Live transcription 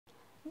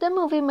The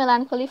movie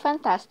Melancholy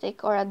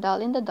Fantastic, or A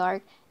Doll in the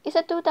Dark, is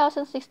a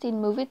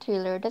 2016 movie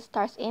thriller that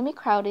stars Amy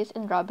Crowdice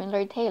and Robin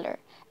Lloyd Taylor,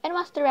 and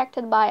was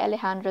directed by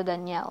Alejandro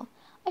Daniel.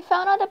 I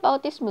found out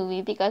about this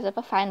movie because of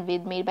a fan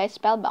vid made by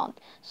Spellbound,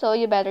 so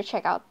you better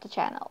check out the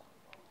channel.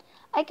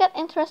 I got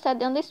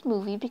interested in this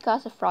movie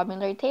because of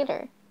Robin Lloyd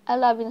Taylor. I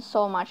love him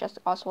so much as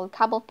Oswald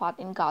Cobblepot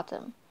in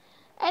Gotham.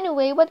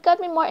 Anyway, what got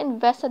me more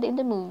invested in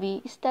the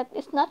movie is that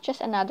it's not just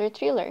another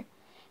thriller.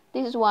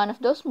 This is one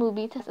of those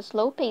movies that has a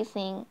slow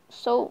pacing,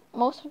 so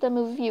most of the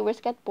movie viewers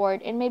get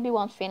bored and maybe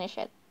won't finish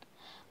it.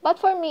 But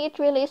for me, it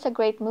really is a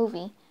great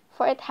movie,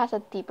 for it has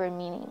a deeper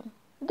meaning.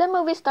 The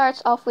movie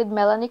starts off with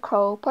Melanie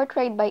Crow,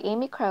 portrayed by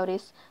Amy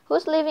Crowdice,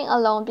 who's living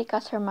alone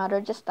because her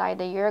mother just died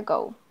a year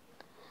ago.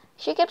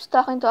 She keeps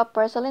talking to a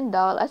porcelain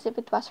doll as if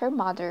it was her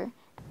mother.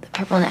 The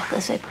purple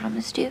necklace I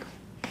promised you.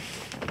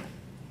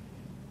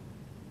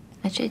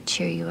 That should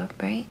cheer you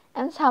up, right?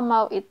 And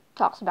somehow it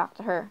talks back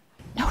to her.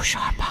 No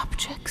sharp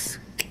objects.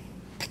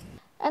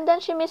 And then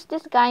she meets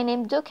this guy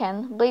named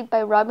Duken, played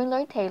by Robin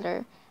Lloyd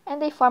Taylor,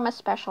 and they form a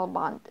special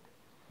bond.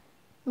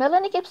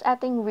 Melanie keeps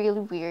acting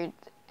really weird,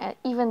 and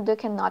even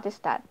Duken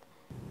noticed that.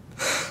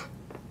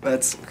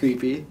 That's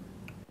creepy.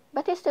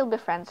 But he still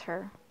befriends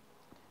her.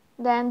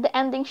 Then the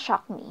ending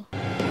shocked me.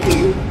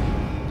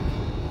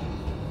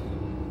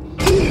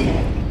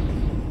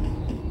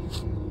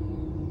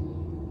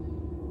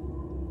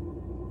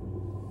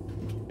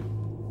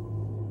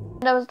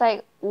 And I was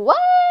like,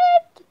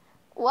 what?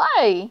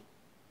 Why?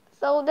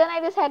 So then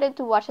I decided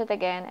to watch it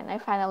again and I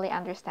finally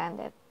understand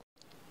it.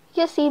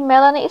 You see,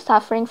 Melanie is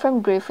suffering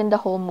from grief in the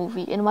whole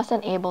movie and was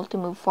unable to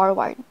move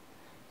forward.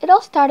 It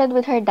all started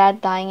with her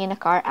dad dying in a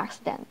car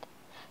accident.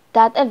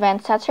 That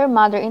event sets her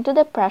mother into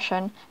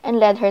depression and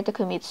led her to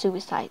commit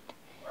suicide.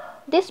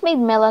 This made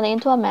Melanie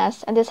into a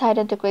mess and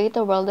decided to create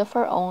a world of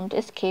her own to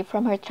escape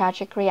from her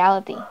tragic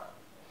reality,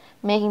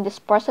 making this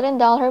porcelain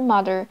doll her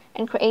mother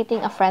and creating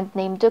a friend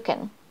named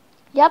Duken.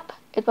 Yup,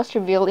 it was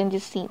revealed in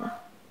this scene.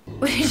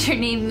 What does your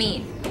name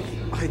mean?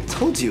 I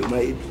told you,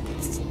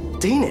 it's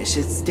Danish.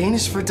 It's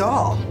Danish for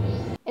doll.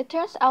 It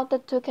turns out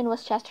that Duken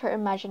was just her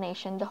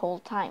imagination the whole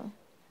time.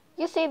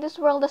 You see, this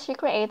world that she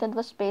created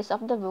was based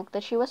off the book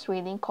that she was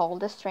reading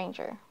called The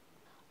Stranger.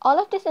 All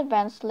of these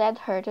events led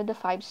her to the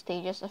 5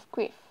 stages of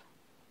grief.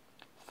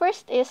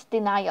 First is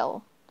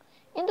denial.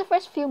 In the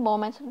first few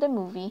moments of the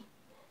movie,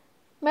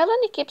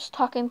 Melanie keeps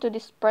talking to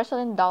this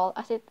porcelain doll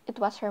as if it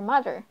was her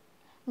mother,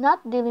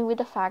 not dealing with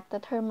the fact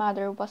that her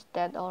mother was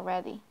dead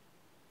already.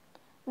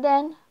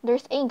 Then,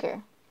 there's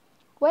anger.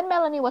 When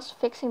Melanie was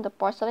fixing the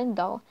porcelain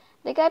doll,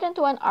 they got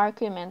into an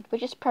argument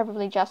which is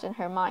probably just in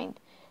her mind,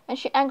 and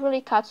she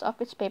angrily cuts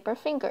off its paper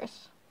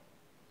fingers.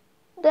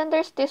 Then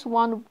there's this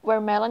one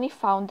where Melanie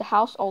found the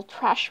house all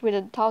trashed with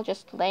the doll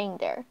just laying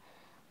there,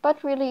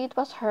 but really it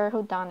was her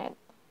who done it.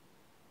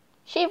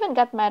 She even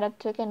got mad at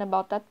Duken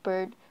about that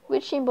bird,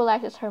 which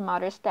symbolizes her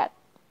mother's death.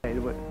 Hey,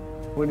 what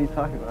are you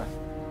talking about?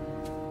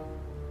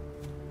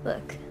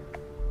 Look.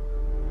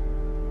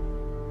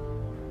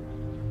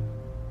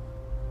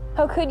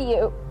 How could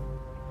you?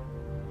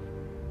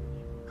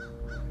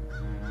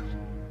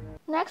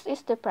 Next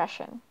is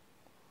depression.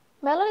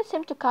 Melanie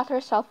seemed to cut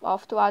herself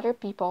off to other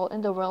people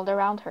in the world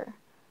around her.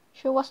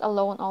 She was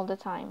alone all the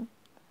time.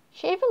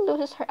 She even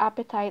loses her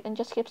appetite and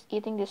just keeps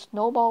eating this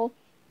snowball,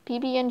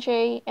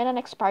 PB&J, and an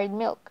expired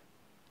milk.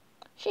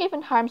 She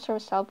even harms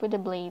herself with a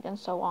blade and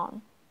so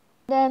on.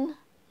 Then,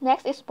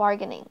 next is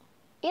bargaining.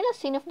 In a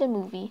scene of the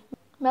movie,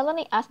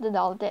 Melanie asked the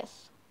doll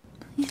this.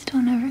 Please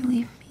don't ever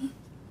leave me.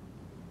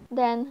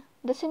 Then,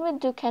 the scene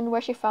with Duken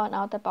where she found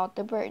out about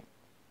the bird.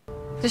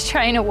 Just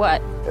trying to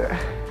what?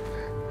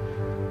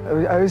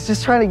 I was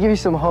just trying to give you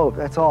some hope,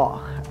 that's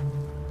all.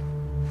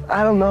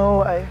 I don't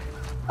know,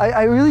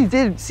 I really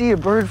did see a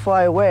bird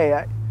fly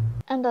away.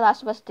 And the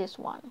last was this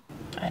one.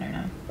 I don't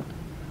know.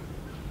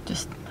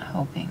 Just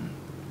hoping.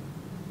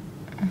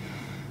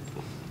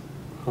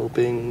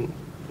 Hoping.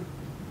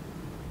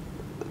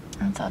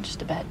 It's all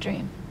just a bad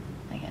dream,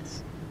 I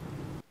guess.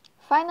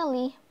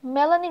 Finally,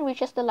 Melanie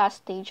reaches the last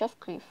stage of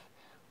grief,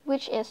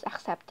 which is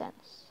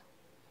acceptance.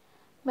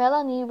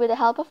 Melanie, with the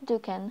help of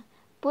Duken,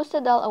 puts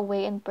the doll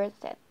away and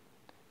births it,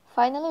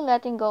 finally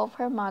letting go of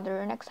her mother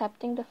and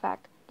accepting the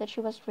fact that she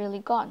was really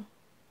gone.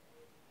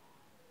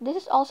 This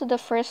is also the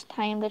first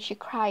time that she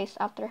cries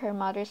after her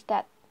mother's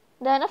death.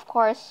 Then, of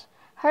course,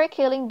 her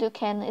killing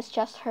Duken is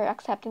just her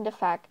accepting the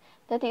fact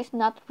that he is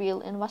not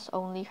real and was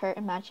only her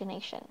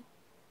imagination.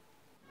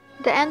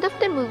 The end of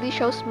the movie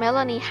shows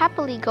Melanie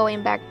happily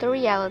going back to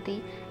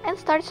reality and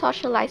starts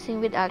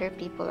socializing with other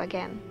people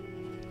again.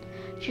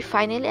 She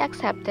finally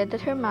accepted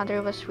that her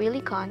mother was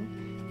really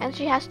gone and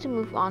she has to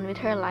move on with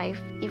her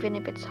life even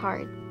if it's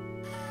hard.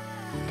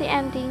 The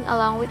ending,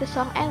 along with the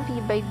song Envy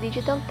by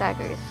Digital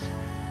Daggers,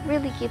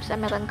 really gives a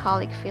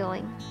melancholic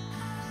feeling.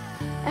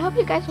 I hope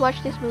you guys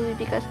watch this movie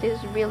because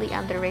this is really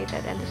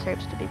underrated and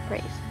deserves to be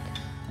praised.